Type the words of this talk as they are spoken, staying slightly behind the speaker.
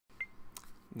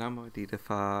Namo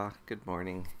Phat. Good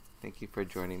morning. Thank you for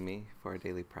joining me for our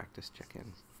daily practice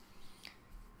check-in.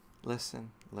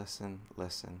 Listen, listen,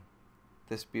 listen.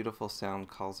 This beautiful sound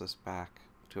calls us back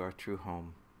to our true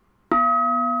home.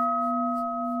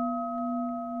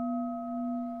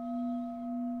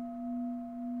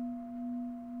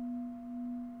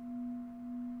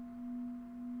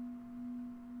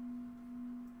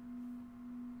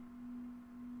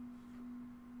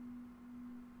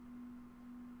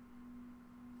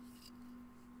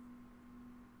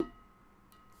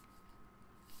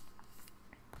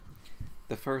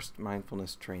 The first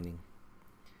mindfulness training.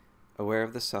 Aware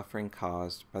of the suffering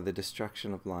caused by the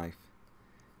destruction of life,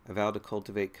 I vow to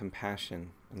cultivate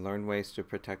compassion and learn ways to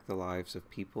protect the lives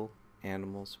of people,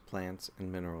 animals, plants,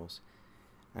 and minerals.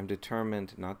 I am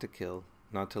determined not to kill,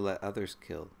 not to let others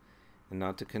kill, and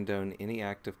not to condone any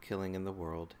act of killing in the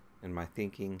world, in my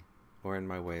thinking, or in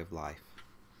my way of life.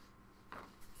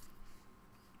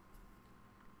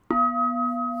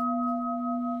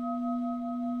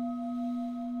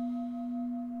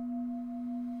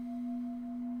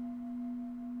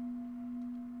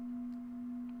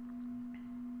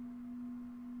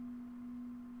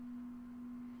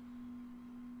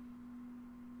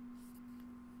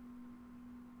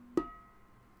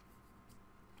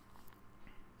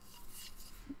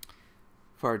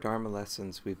 For our Dharma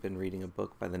lessons, we've been reading a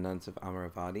book by the nuns of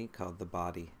Amaravati called The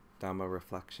Body, Dhamma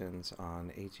Reflections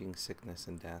on Aging, Sickness,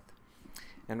 and Death.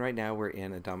 And right now we're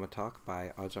in a Dhamma talk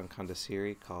by Ajahn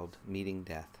Candasiri called Meeting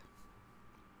Death.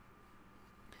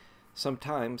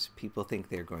 Sometimes people think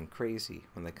they're going crazy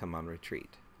when they come on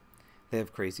retreat. They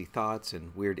have crazy thoughts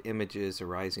and weird images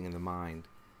arising in the mind.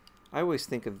 I always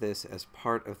think of this as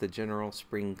part of the general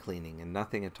spring cleaning and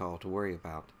nothing at all to worry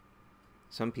about.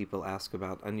 Some people ask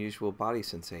about unusual body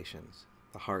sensations,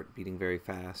 the heart beating very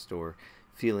fast, or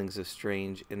feelings of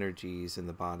strange energies in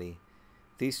the body.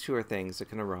 These two are things that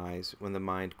can arise when the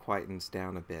mind quietens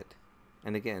down a bit,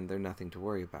 and again, they're nothing to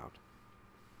worry about.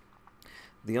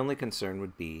 The only concern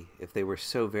would be if they were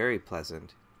so very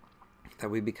pleasant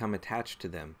that we become attached to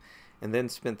them, and then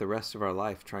spent the rest of our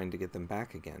life trying to get them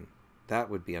back again. That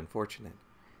would be unfortunate.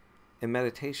 In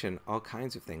meditation, all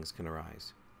kinds of things can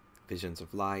arise. Visions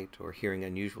of light, or hearing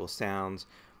unusual sounds,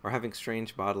 or having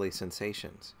strange bodily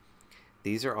sensations.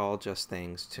 These are all just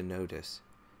things to notice,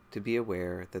 to be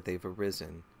aware that they've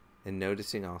arisen, and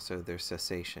noticing also their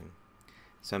cessation.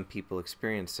 Some people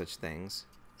experience such things,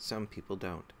 some people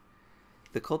don't.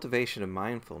 The cultivation of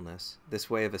mindfulness, this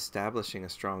way of establishing a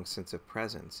strong sense of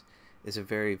presence, is a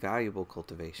very valuable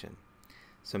cultivation.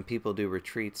 Some people do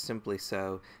retreats simply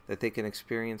so that they can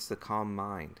experience the calm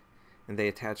mind, and they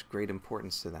attach great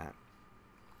importance to that.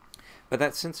 But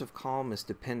that sense of calm is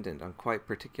dependent on quite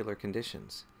particular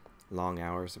conditions: long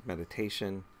hours of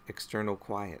meditation, external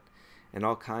quiet, and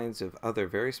all kinds of other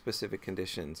very specific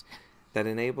conditions that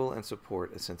enable and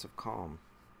support a sense of calm.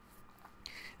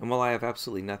 And while I have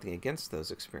absolutely nothing against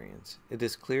those experiences, it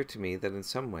is clear to me that in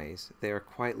some ways they are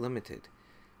quite limited,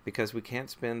 because we can't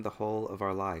spend the whole of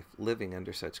our life living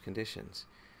under such conditions.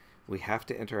 We have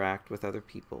to interact with other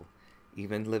people.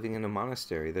 Even living in a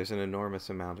monastery, there's an enormous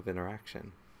amount of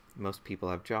interaction. Most people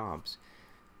have jobs.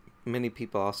 Many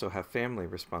people also have family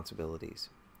responsibilities,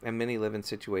 and many live in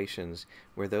situations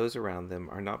where those around them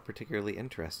are not particularly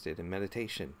interested in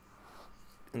meditation.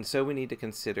 And so we need to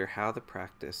consider how the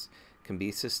practice can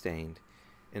be sustained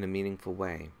in a meaningful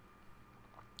way.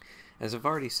 As I've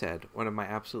already said, one of my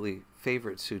absolutely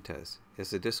favorite suttas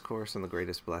is the Discourse on the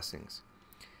Greatest Blessings.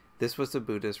 This was the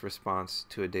Buddha's response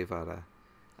to a Theravada,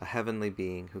 a heavenly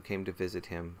being who came to visit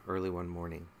him early one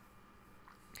morning.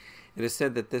 It is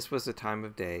said that this was the time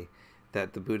of day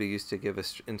that the Buddha used to give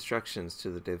instructions to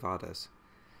the Theravada.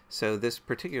 So this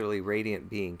particularly radiant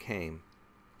being came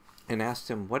and asked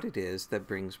him what it is that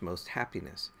brings most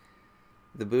happiness.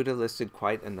 The Buddha listed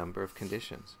quite a number of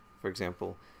conditions. For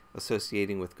example,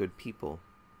 associating with good people,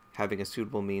 having a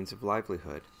suitable means of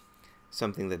livelihood,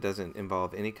 something that doesn't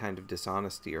involve any kind of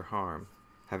dishonesty or harm,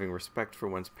 having respect for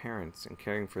one's parents and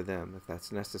caring for them if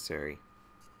that's necessary,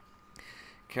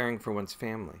 caring for one's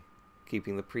family,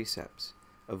 keeping the precepts,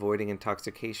 avoiding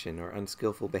intoxication or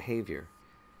unskillful behavior,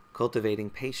 cultivating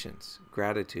patience,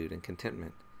 gratitude, and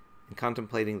contentment, and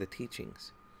contemplating the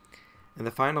teachings. In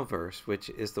the final verse, which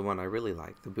is the one I really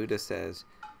like, the Buddha says,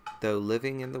 "Though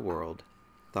living in the world,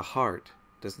 the heart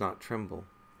does not tremble.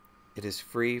 It is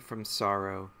free from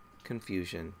sorrow,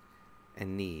 confusion,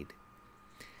 and need."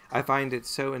 I find it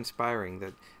so inspiring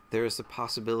that there is the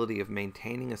possibility of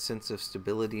maintaining a sense of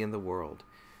stability in the world,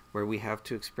 where we have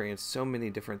to experience so many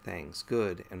different things,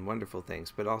 good and wonderful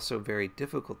things, but also very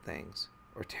difficult things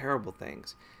or terrible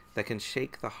things that can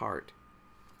shake the heart.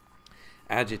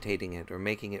 agitating it or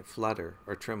making it flutter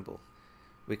or tremble.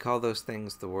 We call those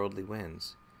things the worldly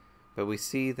winds. But we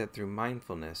see that through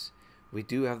mindfulness, we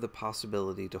do have the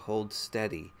possibility to hold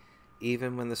steady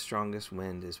even when the strongest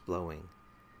wind is blowing.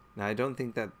 Now, I don't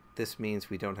think that this means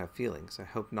we don't have feelings. I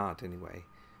hope not, anyway.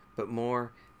 But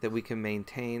more that we can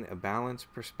maintain a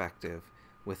balanced perspective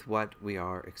with what we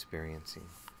are experiencing.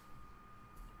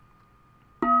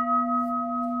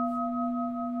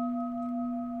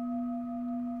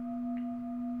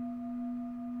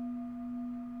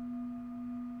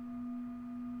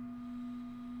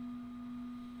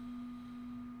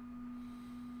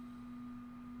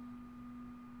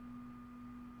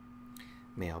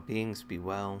 May all beings be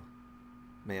well.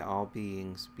 May all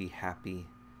beings be happy.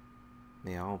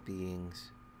 May all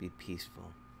beings be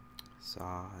peaceful.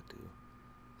 Sadhu,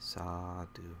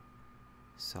 sadhu,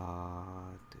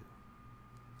 sadhu.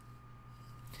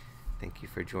 Thank you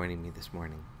for joining me this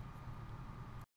morning.